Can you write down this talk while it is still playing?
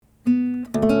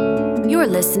are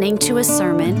listening to a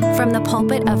sermon from the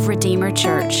pulpit of Redeemer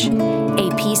Church, a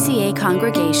PCA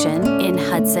congregation in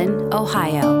Hudson,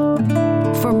 Ohio.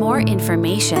 For more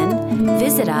information,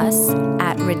 visit us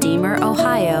at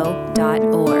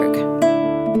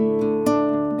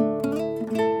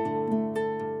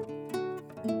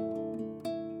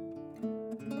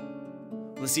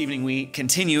This evening we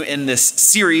continue in this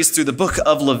series through the book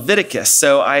of Leviticus.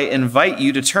 So I invite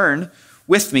you to turn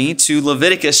with me to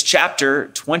Leviticus chapter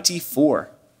 24.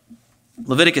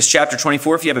 Leviticus chapter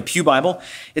 24, if you have a pew Bible,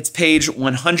 it's page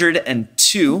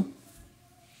 102.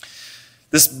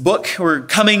 This book, we're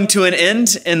coming to an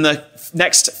end in the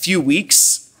next few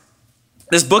weeks.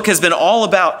 This book has been all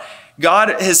about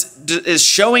God is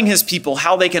showing his people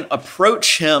how they can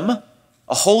approach him,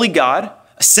 a holy God,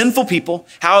 a sinful people,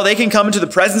 how they can come into the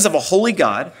presence of a holy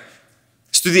God.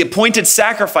 It's through the appointed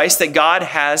sacrifice that God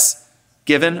has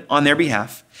given on their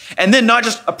behalf. And then not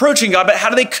just approaching God, but how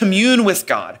do they commune with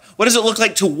God? What does it look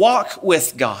like to walk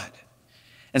with God?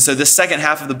 And so this second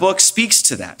half of the book speaks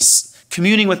to that,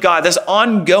 communing with God, this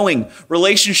ongoing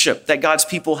relationship that God's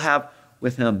people have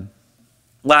with him.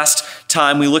 Last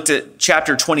time we looked at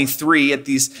chapter 23 at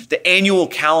the annual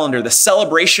calendar, the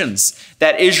celebrations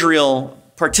that Israel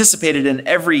participated in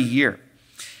every year.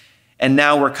 And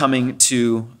now we're coming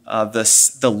to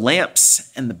the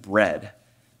lamps and the bread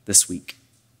this week.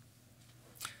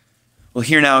 We'll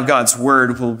hear now God's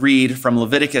word. We'll read from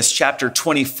Leviticus chapter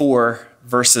 24,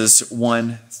 verses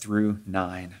 1 through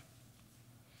 9.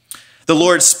 The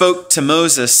Lord spoke to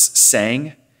Moses,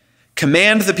 saying,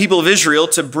 "Command the people of Israel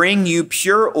to bring you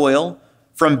pure oil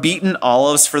from beaten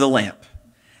olives for the lamp,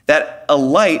 that a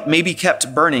light may be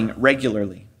kept burning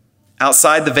regularly.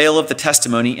 Outside the veil of the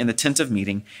testimony in the tent of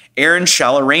meeting, Aaron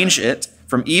shall arrange it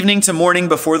from evening to morning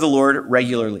before the Lord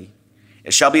regularly.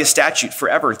 It shall be a statute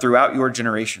forever throughout your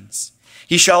generations.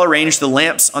 He shall arrange the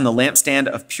lamps on the lampstand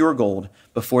of pure gold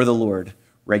before the Lord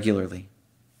regularly.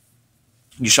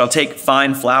 You shall take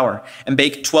fine flour and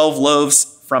bake 12 loaves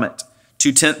from it.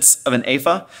 2/10 of an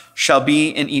ephah shall be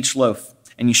in each loaf,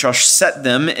 and you shall set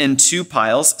them in 2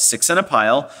 piles, 6 in a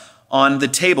pile, on the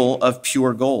table of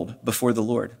pure gold before the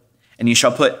Lord. And you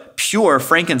shall put pure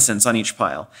frankincense on each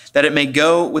pile, that it may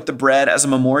go with the bread as a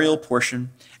memorial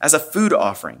portion, as a food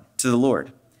offering to the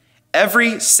Lord.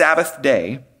 Every Sabbath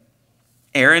day,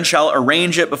 Aaron shall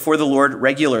arrange it before the Lord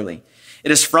regularly.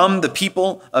 It is from the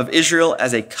people of Israel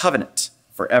as a covenant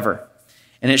forever.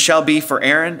 And it shall be for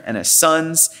Aaron and his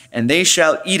sons, and they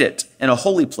shall eat it in a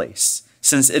holy place,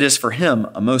 since it is for him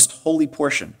a most holy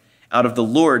portion out of the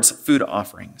Lord's food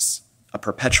offerings, a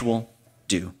perpetual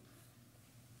due."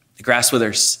 The grass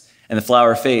withers and the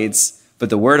flower fades, but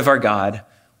the word of our God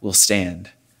will stand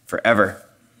forever.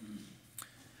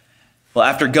 Well,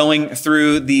 after going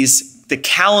through the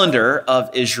calendar of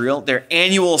Israel, their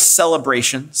annual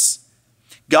celebrations,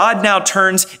 God now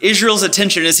turns Israel's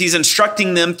attention as he's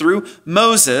instructing them through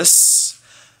Moses.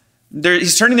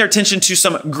 He's turning their attention to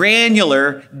some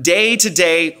granular,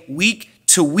 day-to-day,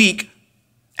 week-to-week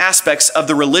aspects of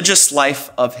the religious life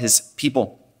of his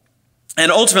people. And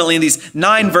ultimately, in these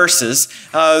 9 verses,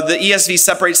 the ESV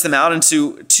separates them out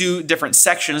into 2 different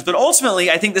sections. But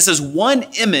ultimately, I think this is one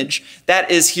image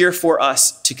that is here for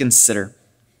us to consider.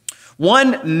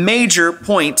 One major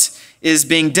point is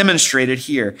being demonstrated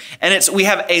here. And we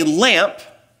have a lamp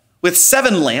with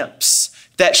 7 lamps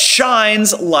that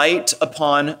shines light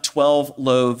upon 12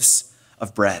 loaves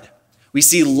of bread. We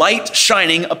see light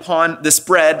shining upon this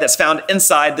bread that's found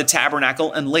inside the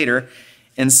tabernacle and later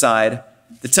inside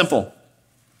the temple.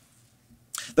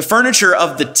 The furniture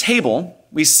of the table,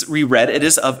 we read, it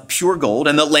is of pure gold,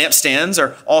 and the lampstands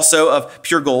are also of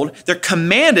pure gold. They're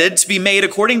commanded to be made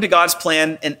according to God's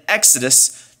plan in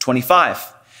Exodus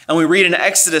 25. And we read in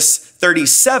Exodus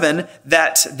 37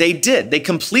 that they did. They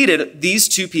completed these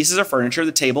 2 pieces of furniture,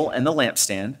 the table and the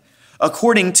lampstand,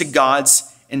 according to God's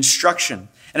instruction.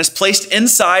 And it's placed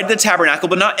inside the tabernacle,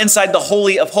 but not inside the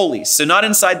Holy of Holies. So not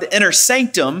inside the inner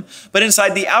sanctum, but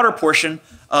inside the outer portion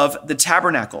of the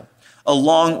tabernacle,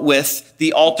 along with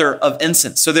the altar of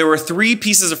incense. So there were 3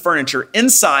 pieces of furniture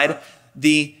inside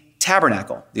the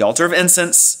tabernacle, the altar of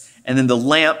incense, and then the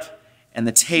lamp and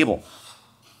the table.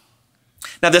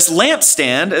 Now this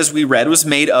lampstand, as we read, was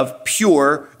made of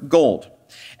pure gold.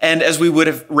 And as we would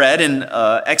have read in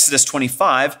Exodus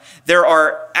 25, there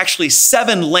are actually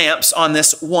 7 lamps on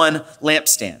this one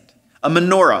lampstand, a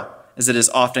menorah, as it is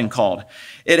often called.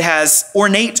 It has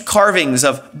ornate carvings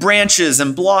of branches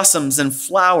and blossoms and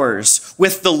flowers,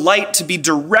 with the light to be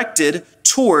directed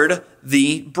toward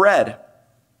the bread.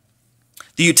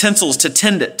 The utensils to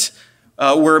tend it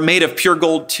were made of pure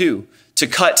gold too, to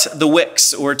cut the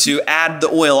wicks, or to add the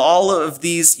oil. All of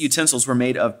these utensils were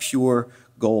made of pure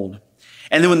gold.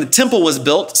 And then when the temple was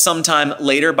built sometime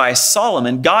later by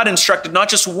Solomon, God instructed not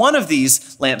just one of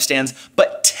these lampstands,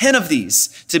 but 10 of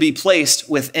these to be placed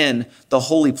within the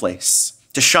holy place,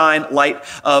 to shine light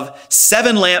of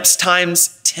 7 lamps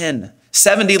times 10,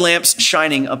 70 lamps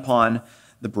shining upon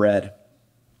the bread.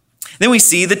 Then we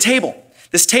see the table.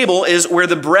 This table is where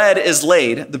the bread is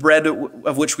laid, the bread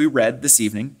of which we read this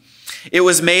evening. It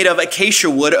was made of acacia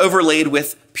wood overlaid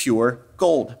with pure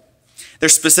gold.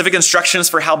 There's specific instructions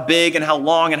for how big and how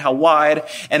long and how wide,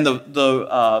 and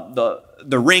the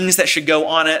rings that should go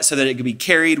on it so that it could be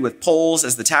carried with poles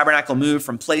as the tabernacle moved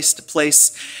from place to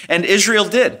place. And Israel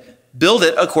did build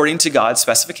it according to God's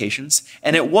specifications,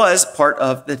 and it was part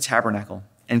of the tabernacle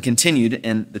and continued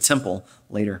in the temple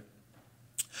later.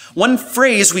 One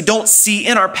phrase we don't see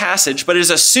in our passage, but is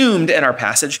assumed in our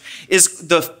passage,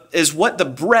 is what the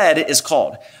bread is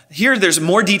called. Here, there's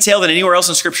more detail than anywhere else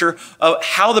in Scripture of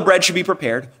how the bread should be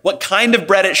prepared, what kind of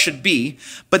bread it should be.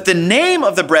 But the name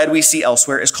of the bread we see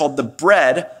elsewhere is called the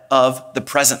bread of the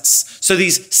presence. So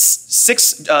these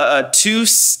 2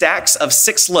 stacks of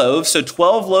 6 loaves, so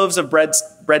 12 loaves of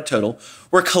bread total,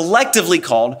 were collectively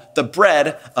called the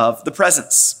bread of the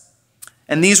presence.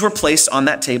 And these were placed on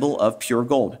that table of pure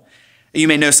gold. You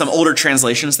may know some older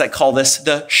translations that call this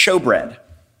the showbread.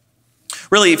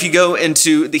 Really, if you go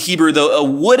into the Hebrew, though, a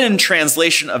wooden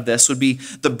translation of this would be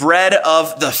the bread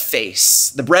of the face.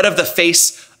 The bread of the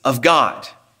face of God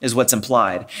is what's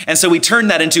implied. And so we turn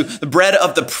that into the bread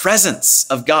of the presence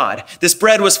of God. This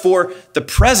bread was for the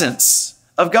presence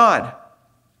of God.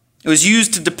 It was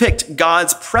used to depict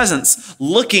God's presence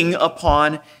looking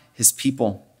upon his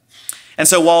people. And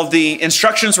so while the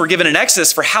instructions were given in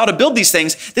Exodus for how to build these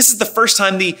things, this is the first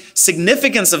time the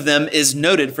significance of them is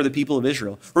noted for the people of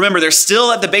Israel. Remember, they're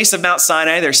still at the base of Mount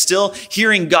Sinai. They're still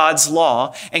hearing God's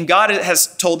law. And God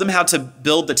has told them how to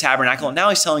build the tabernacle. And now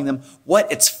he's telling them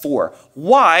what it's for.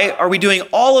 Why are we doing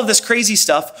all of this crazy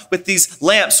stuff with these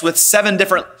lamps with 7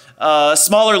 different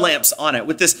smaller lamps on it,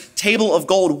 with this table of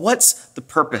gold? What's the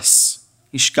purpose?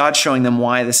 God's showing them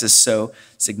why this is so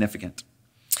significant.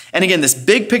 And again, this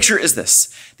big picture is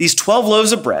this. These 12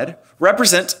 loaves of bread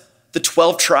represent the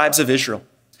 12 tribes of Israel.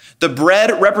 The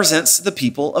bread represents the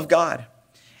people of God.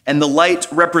 And the light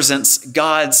represents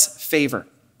God's favor.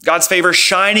 God's favor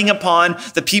shining upon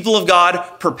the people of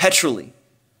God perpetually,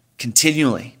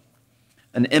 continually.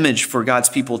 An image for God's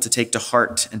people to take to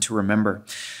heart and to remember.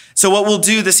 So what we'll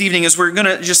do this evening is we're going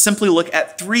to just simply look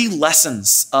at 3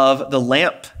 lessons of the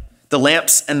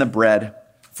lamps and the bread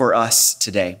for us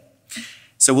today.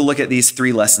 So we'll look at these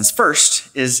 3 lessons.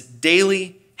 First is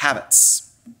daily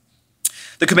habits.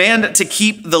 The command to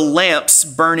keep the lamps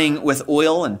burning with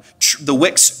oil and the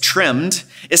wicks trimmed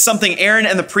is something Aaron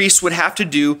and the priests would have to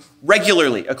do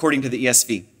regularly, according to the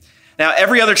ESV. Now,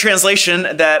 every other translation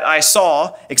that I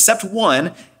saw, except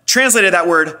one, translated that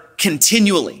word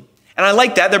continually. And I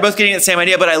like that. They're both getting the same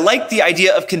idea, but I like the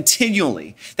idea of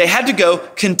continually. They had to go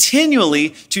continually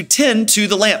to tend to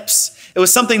the lamps. It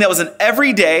was something that was an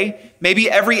everyday, maybe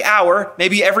every hour,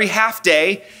 maybe every half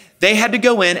day. They had to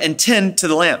go in and tend to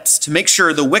the lamps to make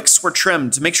sure the wicks were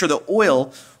trimmed, to make sure the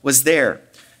oil was there.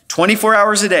 24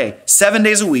 hours a day, 7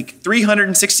 days a week,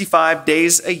 365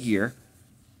 days a year.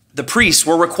 The priests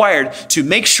were required to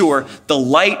make sure the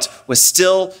light was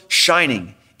still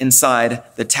shining inside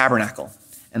the tabernacle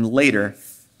and later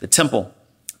the temple.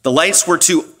 The lights were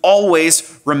to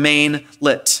always remain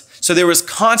lit. So there was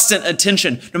constant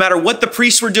attention. No matter what the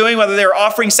priests were doing, whether they were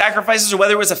offering sacrifices or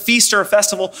whether it was a feast or a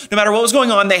festival, no matter what was going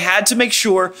on, they had to make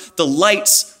sure the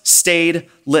lights stayed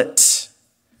lit.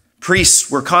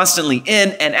 Priests were constantly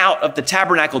in and out of the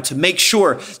tabernacle to make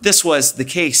sure this was the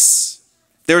case.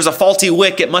 If there was a faulty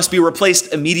wick, it must be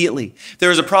replaced immediately. If there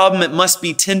was a problem, it must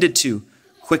be tended to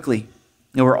quickly.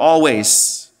 They were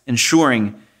always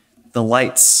ensuring the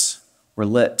lights were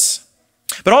lit.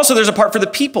 But also there's a part for the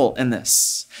people in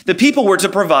this. The people were to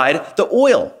provide the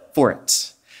oil for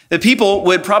it. The people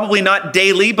would probably not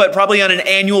daily, but probably on an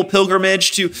annual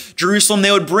pilgrimage to Jerusalem,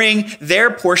 they would bring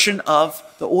their portion of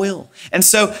the oil. And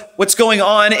so what's going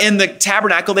on in the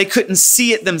tabernacle, they couldn't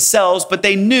see it themselves, but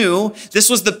they knew this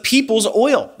was the people's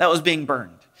oil that was being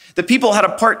burned. The people had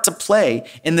a part to play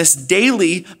in this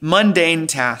daily mundane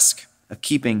task of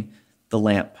keeping the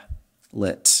lamp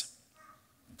lit.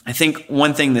 I think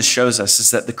one thing this shows us is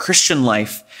that the Christian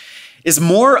life is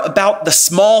more about the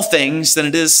small things than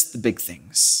it is the big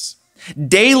things.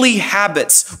 Daily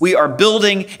habits we are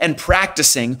building and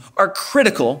practicing are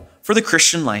critical for the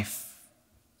Christian life.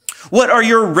 What are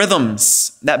your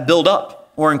rhythms that build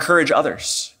up or encourage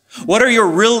others? What are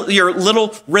your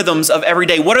little rhythms of every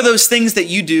day? What are those things that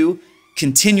you do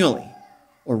continually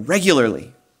or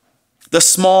regularly? The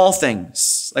small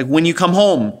things, like when you come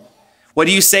home, what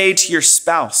do you say to your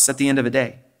spouse at the end of a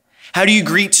day? How do you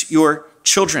greet your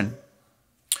children?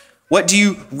 What do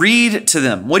you read to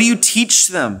them? What do you teach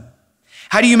them?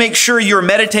 How do you make sure you're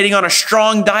meditating on a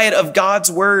strong diet of God's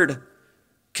word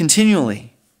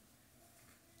continually?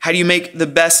 How do you make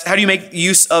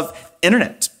use of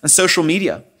internet and social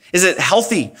media? Is it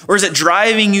healthy, or is it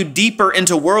driving you deeper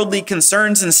into worldly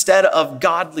concerns instead of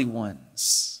godly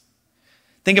ones?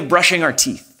 Think of brushing our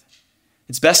teeth.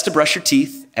 It's best to brush your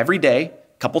teeth every day,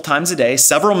 a couple times a day,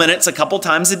 several minutes, a couple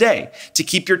times a day to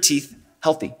keep your teeth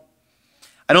healthy.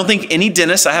 I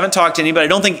haven't talked to anybody, I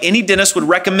don't think any dentist would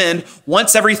recommend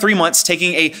once every 3 months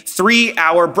taking a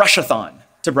 3-hour brush-a-thon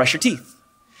to brush your teeth.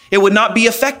 It would not be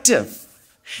effective.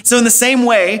 So in the same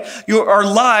way, our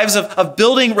lives of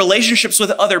building relationships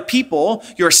with other people,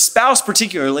 your spouse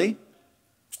particularly,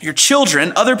 your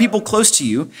children, other people close to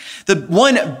you, the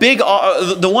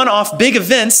one-off big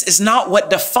events is not what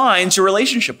defines your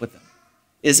relationship with them,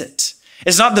 is it?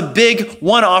 It's not the big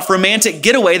one-off romantic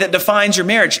getaway that defines your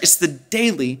marriage. It's the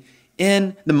daily,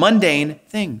 in the mundane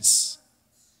things.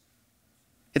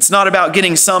 It's not about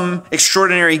getting some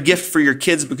extraordinary gift for your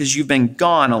kids because you've been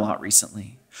gone a lot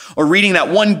recently, or reading that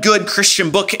one good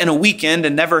Christian book in a weekend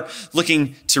and never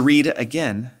looking to read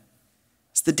again.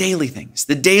 It's the daily things,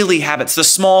 the daily habits, the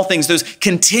small things, those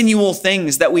continual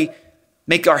things that we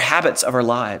make our habits of our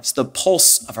lives, the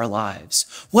pulse of our lives.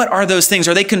 What are those things?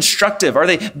 Are they constructive? Are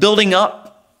they building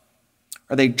up?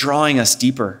 Are they drawing us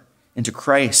deeper into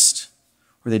Christ?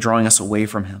 Or are they drawing us away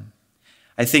from him?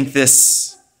 I think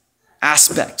this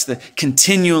aspect, the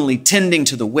continually tending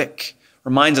to the wick,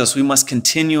 reminds us we must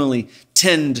continually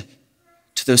tend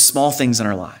to those small things in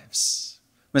our lives.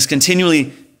 We must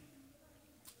continually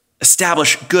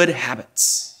establish good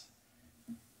habits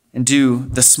and do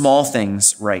the small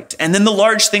things right. And then the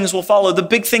large things will follow. The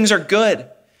big things are good,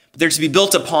 but they're to be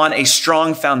built upon a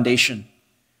strong foundation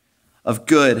of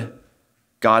good,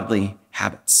 godly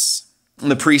habits.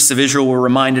 And the priests of Israel were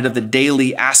reminded of the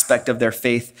daily aspect of their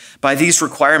faith by these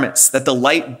requirements, that the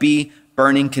light be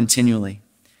burning continually.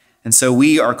 And so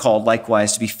we are called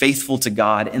likewise to be faithful to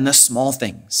God in the small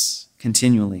things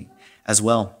continually as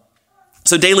well.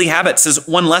 So daily habits is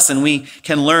one lesson we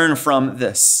can learn from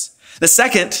this. The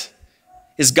second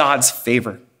is God's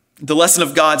favor, the lesson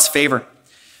of God's favor.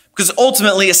 Because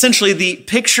ultimately, essentially, the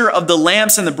picture of the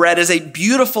lamps and the bread is a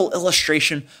beautiful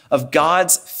illustration of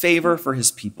God's favor for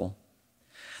his people.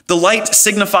 The light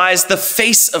signifies the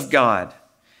face of God,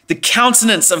 the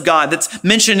countenance of God that's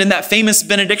mentioned in that famous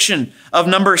benediction of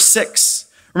number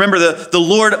 6. Remember, the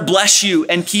Lord bless you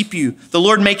and keep you. The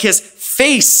Lord make his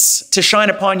face to shine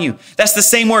upon you. That's the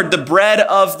same word, the bread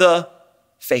of the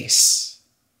face.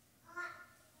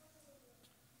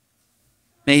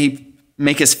 May he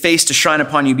make his face to shine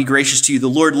upon you, be gracious to you. The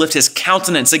Lord lift his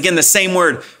countenance. Again, the same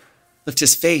word, lift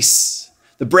his face.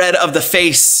 The bread of the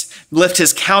face, lift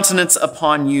his countenance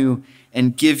upon you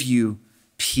and give you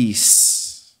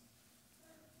peace.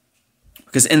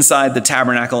 Because inside the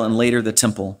tabernacle and later the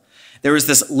temple, there was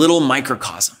this little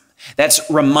microcosm that's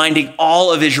reminding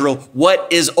all of Israel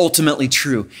what is ultimately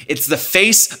true. It's the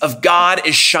face of God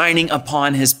is shining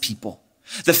upon his people.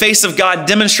 The face of God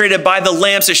demonstrated by the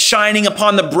lamps is shining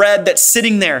upon the bread that's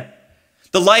sitting there.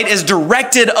 The light is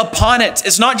directed upon it.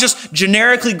 It's not just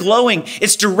generically glowing.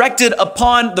 It's directed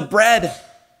upon the bread.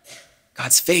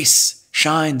 God's face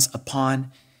shines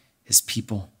upon his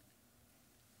people.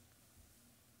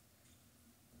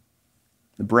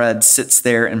 The bread sits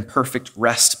there in perfect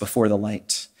rest before the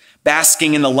light,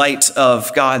 basking in the light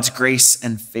of God's grace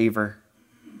and favor,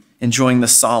 enjoying the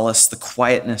solace, the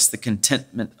quietness, the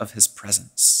contentment of his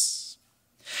presence.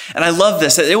 And I love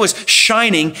this, that it was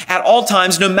shining at all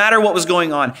times, no matter what was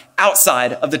going on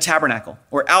outside of the tabernacle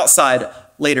or outside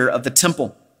later of the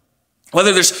temple.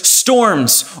 Whether there's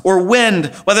storms or wind,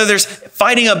 whether there's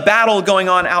fighting a battle going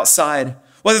on outside,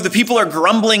 whether the people are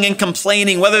grumbling and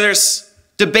complaining, whether there's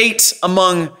debate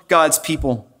among God's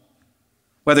people,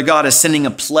 whether God is sending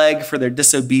a plague for their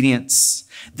disobedience,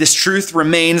 this truth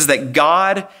remains that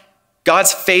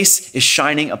God's face is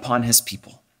shining upon his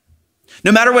people.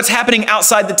 No matter what's happening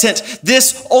outside the tent,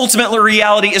 this ultimate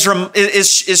reality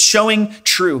is showing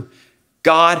true.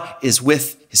 God is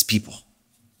with his people.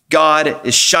 God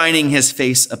is shining his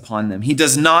face upon them. He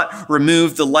does not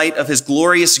remove the light of his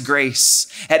glorious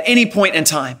grace at any point in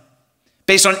time,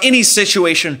 based on any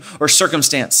situation or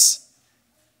circumstance.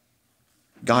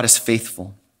 God is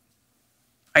faithful.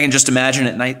 I can just imagine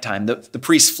at nighttime, the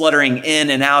priests fluttering in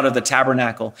and out of the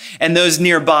tabernacle, and those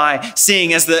nearby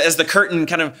seeing as the curtain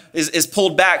kind of is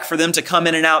pulled back for them to come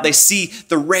in and out, they see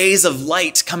the rays of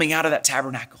light coming out of that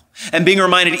tabernacle and being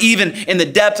reminded, even in the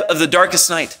depth of the darkest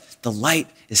night, the light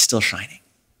is still shining.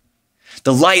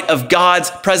 The light of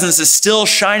God's presence is still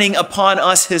shining upon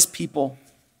us, his people,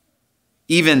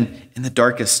 even in the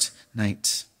darkest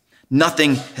night.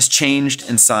 Nothing has changed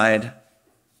inside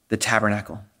the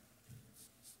tabernacle.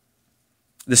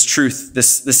 This truth,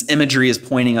 this imagery is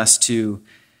pointing us to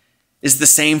is the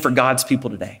same for God's people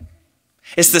today.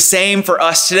 It's the same for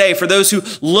us today, for those who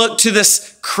look to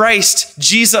this Christ,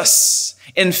 Jesus,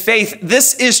 in faith.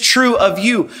 This is true of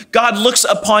you. God looks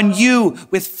upon you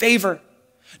with favor.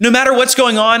 No matter what's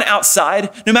going on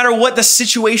outside, no matter what the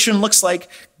situation looks like,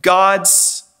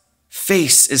 God's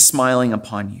face is smiling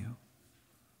upon you.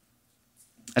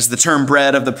 As the term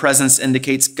bread of the presence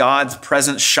indicates, God's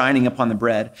presence shining upon the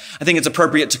bread, I think it's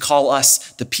appropriate to call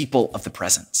us the people of the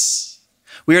presence.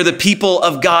 We are the people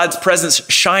of God's presence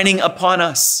shining upon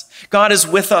us. God is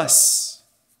with us,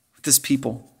 with his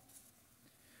people.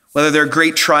 Whether there are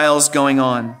great trials going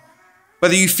on,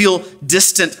 whether you feel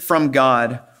distant from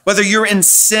God, whether you're in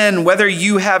sin, whether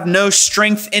you have no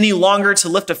strength any longer to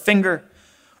lift a finger,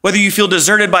 whether you feel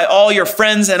deserted by all your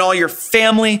friends and all your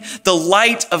family, the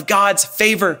light of God's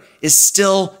favor is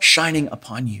still shining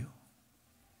upon you.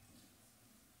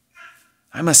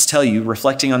 I must tell you,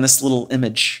 reflecting on this little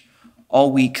image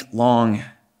all week long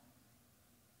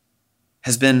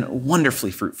has been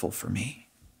wonderfully fruitful for me.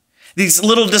 These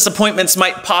little disappointments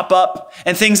might pop up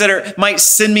and things that might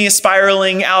send me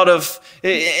spiraling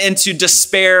into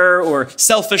despair or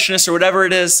selfishness or whatever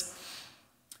it is.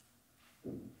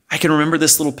 I can remember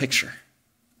this little picture.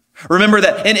 Remember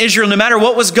that in Israel, no matter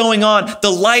what was going on, the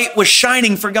light was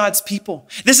shining for God's people.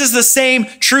 This is the same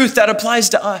truth that applies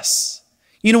to us.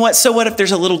 You know what? So what if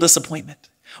there's a little disappointment?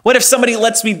 What if somebody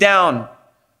lets me down?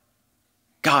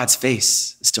 God's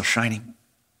face is still shining.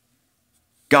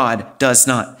 God does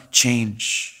not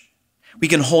change. We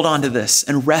can hold on to this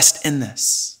and rest in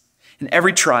this. In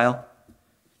every trial,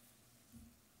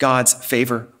 God's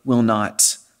favor will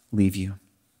not leave you.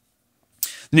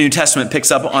 The New Testament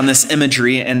picks up on this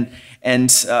imagery and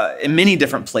in many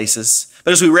different places.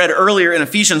 But as we read earlier in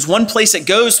Ephesians, one place it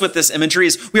goes with this imagery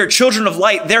is we are children of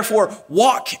light, therefore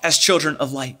walk as children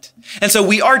of light. And so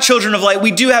we are children of light.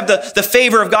 We do have the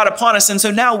favor of God upon us. And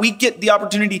so now we get the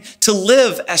opportunity to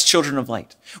live as children of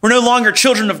light. We're no longer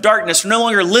children of darkness. We're no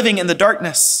longer living in the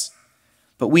darkness.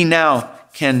 But we now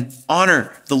can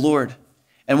honor the Lord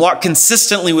and walk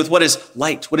consistently with what is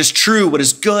light, what is true, what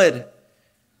is good.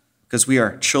 Because we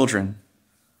are children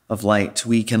of light,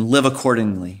 we can live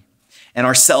accordingly and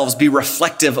ourselves be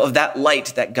reflective of that light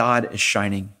that God is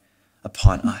shining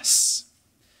upon us.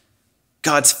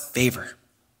 God's favor.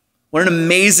 What an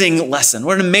amazing lesson.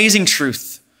 What an amazing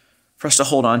truth for us to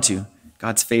hold on to.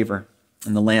 God's favor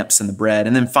and the lamps and the bread.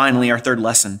 And then finally, our third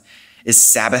lesson is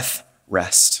Sabbath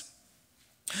rest.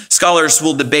 Scholars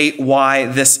will debate why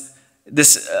this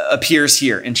appears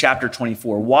here in chapter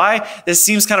 24. Why this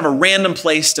seems kind of a random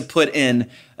place to put in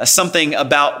something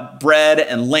about bread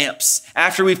and lamps.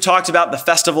 After we've talked about the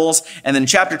festivals, and then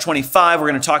chapter 25, we're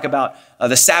going to talk about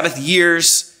the Sabbath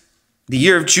years, the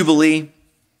year of Jubilee.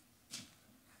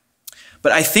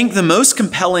 But I think the most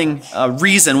compelling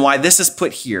reason why this is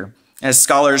put here, as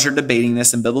scholars are debating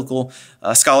this and biblical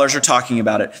scholars are talking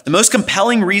about it, the most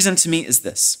compelling reason to me is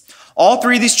this. All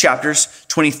three of these chapters,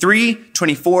 23,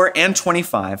 24, and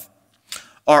 25,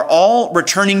 are all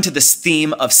returning to this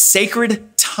theme of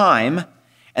sacred time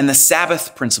and the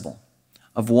Sabbath principle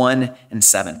of 1 and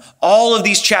 7. All of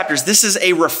these chapters, this is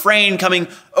a refrain coming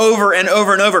over and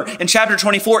over and over. In chapter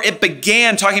 24, it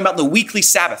began talking about the weekly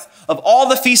Sabbath. Of all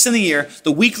the feasts in the year,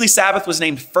 the weekly Sabbath was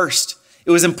named first.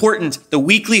 It was important, the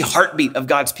weekly heartbeat of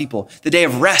God's people, the day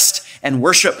of rest and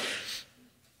worship.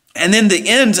 And then the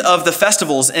end of the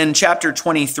festivals in chapter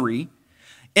 23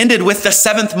 ended with the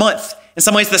seventh month. In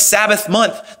some ways, the Sabbath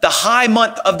month, the high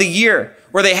month of the year,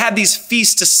 where they had these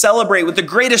feasts to celebrate with the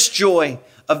greatest joy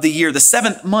of the year, the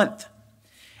seventh month.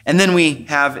 And then we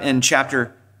have in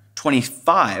chapter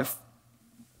 25,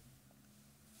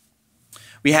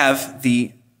 we have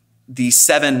the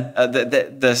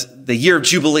year of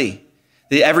Jubilee,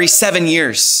 every 7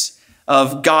 years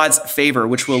of God's favor,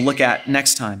 which we'll look at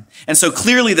next time. And so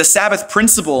clearly the Sabbath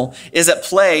principle is at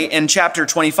play in chapter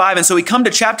 25. And so we come to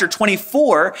chapter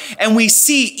 24 and we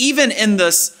see even in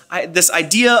this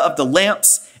idea of the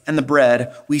lamps and the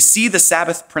bread, we see the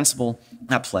Sabbath principle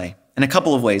at play in a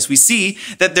couple of ways. We see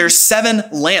that there's 7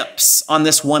 lamps on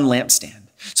this one lampstand.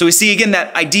 So we see again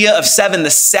that idea of 7, the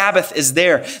Sabbath is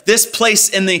there. This place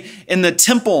in the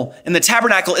temple, in the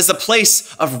tabernacle, is a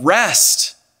place of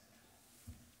rest,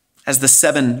 as the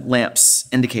 7 lamps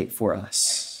indicate for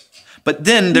us. But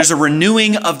then there's a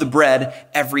renewing of the bread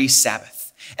every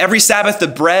Sabbath. Every Sabbath, the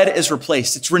bread is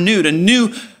replaced. It's renewed. A new,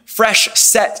 fresh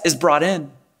set is brought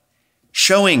in,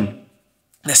 showing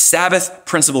the Sabbath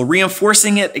principle,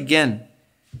 reinforcing it again.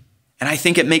 And I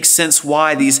think it makes sense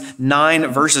why these 9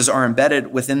 verses are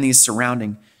embedded within these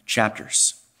surrounding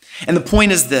chapters. And the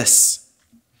point is this: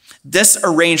 this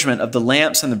arrangement of the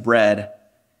lamps and the bread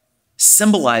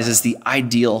symbolizes the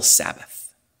ideal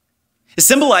Sabbath. It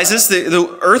symbolizes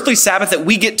the earthly Sabbath that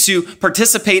we get to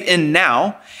participate in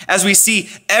now. As we see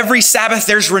every Sabbath,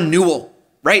 there's renewal,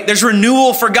 right? There's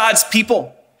renewal for God's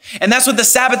people. And that's what the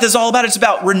Sabbath is all about. It's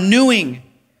about renewing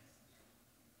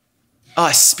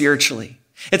us spiritually.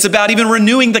 It's about even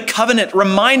renewing the covenant,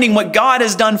 reminding what God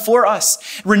has done for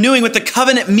us, renewing with the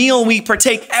covenant meal we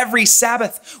partake every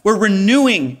Sabbath. We're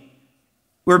being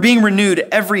renewed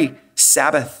every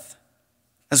Sabbath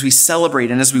as we celebrate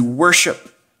and as we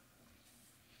worship.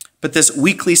 But this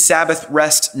weekly Sabbath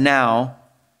rest now,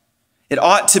 it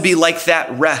ought to be like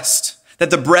that rest that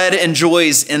the bread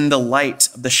enjoys in the light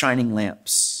of the shining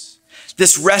lamps.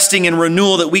 This resting and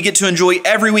renewal that we get to enjoy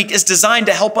every week is designed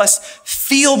to help us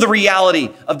feel the reality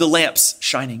of the lamps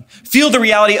shining, feel the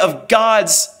reality of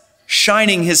God's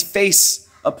shining his face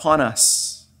upon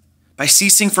us by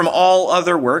ceasing from all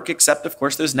other work, except, of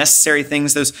course, those necessary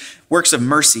things, those works of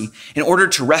mercy, in order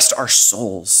to rest our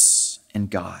souls in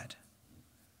God.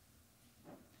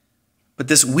 But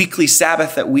this weekly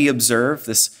Sabbath that we observe,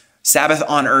 this Sabbath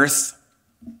on earth,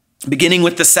 beginning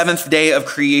with the 7th day of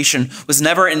creation, was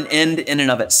never an end in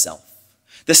and of itself.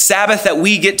 The Sabbath that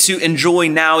we get to enjoy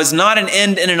now is not an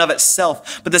end in and of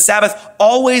itself, but the Sabbath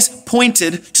always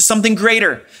pointed to something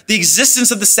greater. The existence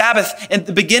of the Sabbath at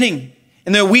the beginning,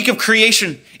 in the week of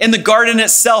creation, in the garden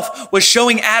itself, was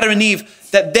showing Adam and Eve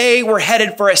that they were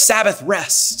headed for a Sabbath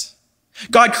rest.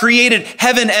 God created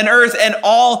heaven and earth and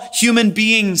all human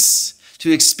beings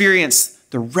to experience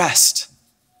the rest,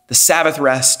 the Sabbath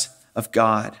rest of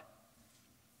God.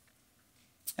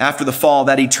 After the fall,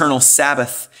 that eternal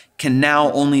Sabbath can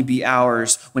now only be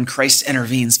ours when Christ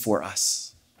intervenes for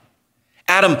us.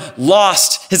 Adam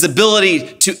lost his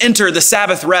ability to enter the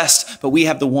Sabbath rest, but we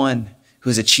have the one who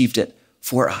has achieved it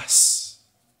for us.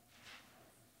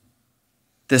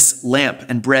 This lamp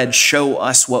and bread show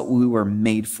us what we were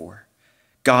made for: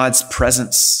 God's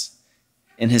presence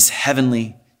in his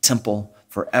heavenly temple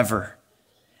forever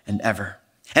and ever.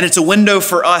 And it's a window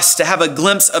for us to have a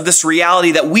glimpse of this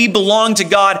reality that we belong to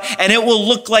God, and it will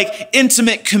look like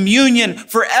intimate communion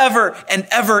forever and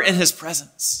ever in his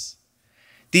presence.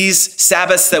 These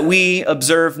Sabbaths that we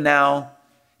observe now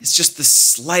is just the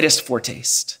slightest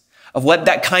foretaste of what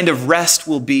that kind of rest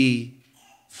will be.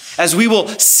 As we will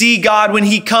see God when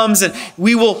he comes, and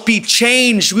we will be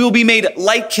changed, we will be made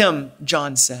like him,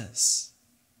 John says.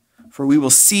 For we will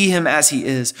see him as he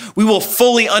is. We will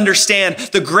fully understand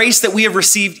the grace that we have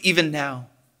received even now.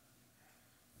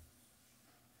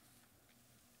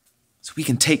 So we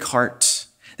can take heart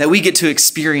that we get to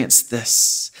experience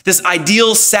this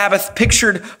ideal Sabbath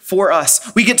pictured for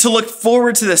us. We get to look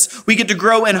forward to this. We get to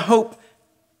grow in hope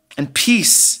and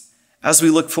peace as we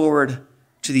look forward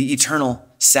to the eternal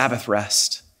Sabbath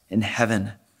rest in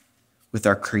heaven with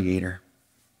our Creator.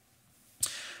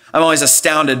 I'm always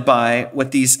astounded by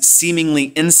what these seemingly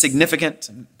insignificant,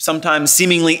 sometimes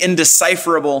seemingly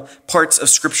indecipherable parts of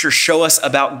Scripture show us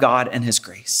about God and his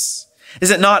grace.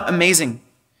 Is it not amazing?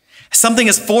 Something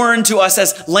as foreign to us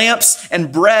as lamps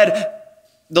and bread,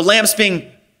 the lamps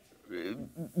being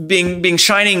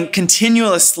shining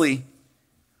continuously,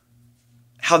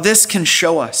 how this can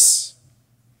show us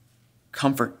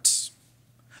comfort,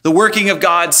 the working of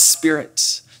God's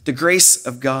Spirit, the grace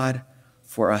of God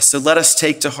for us. So let us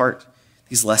take to heart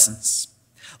these lessons.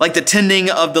 Like the tending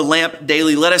of the lamp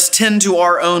daily, let us tend to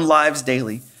our own lives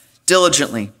daily,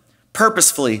 diligently,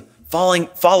 purposefully,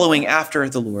 following after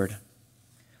the Lord.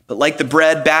 But like the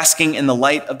bread basking in the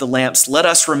light of the lamps, let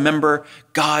us remember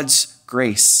God's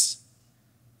grace.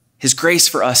 His grace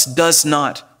for us does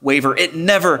not waver. It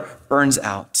never burns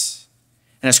out.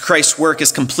 And as Christ's work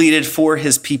is completed for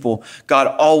his people, God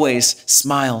always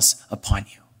smiles upon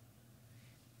you,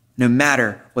 no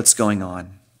matter what's going on.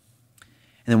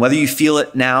 And then whether you feel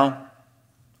it now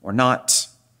or not,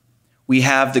 we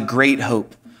have the great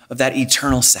hope of that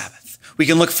eternal Sabbath. We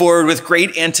can look forward with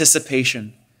great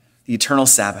anticipation, the eternal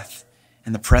Sabbath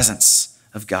and the presence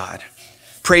of God.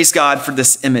 Praise God for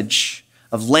this image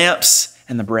of lamps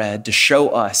and the bread to show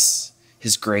us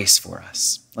his grace for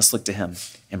us. Let's look to him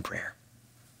in prayer.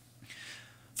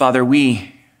 Father,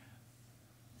 we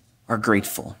are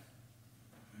grateful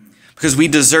because we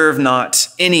deserve not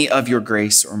any of your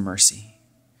grace or mercy.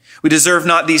 We deserve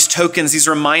not these tokens, these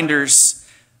reminders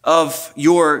of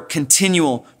your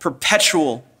continual,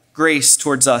 perpetual grace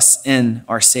towards us in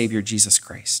our Savior, Jesus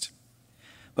Christ.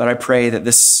 But I pray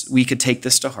that we could take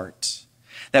this to heart,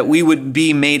 that we would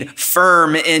be made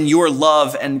firm in your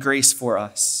love and grace for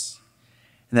us,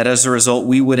 and that as a result,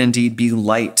 we would indeed be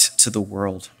light to the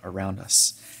world around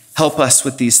us. Help us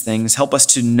with these things. Help us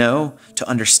to know, to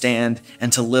understand,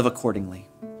 and to live accordingly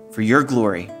for your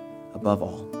glory above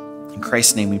all. In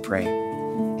Christ's name we pray.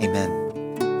 Amen.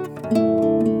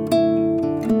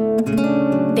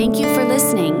 Thank you for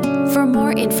listening. For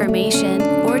more information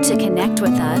or to connect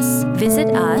with us, visit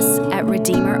us at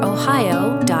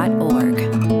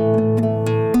redeemerohio.org.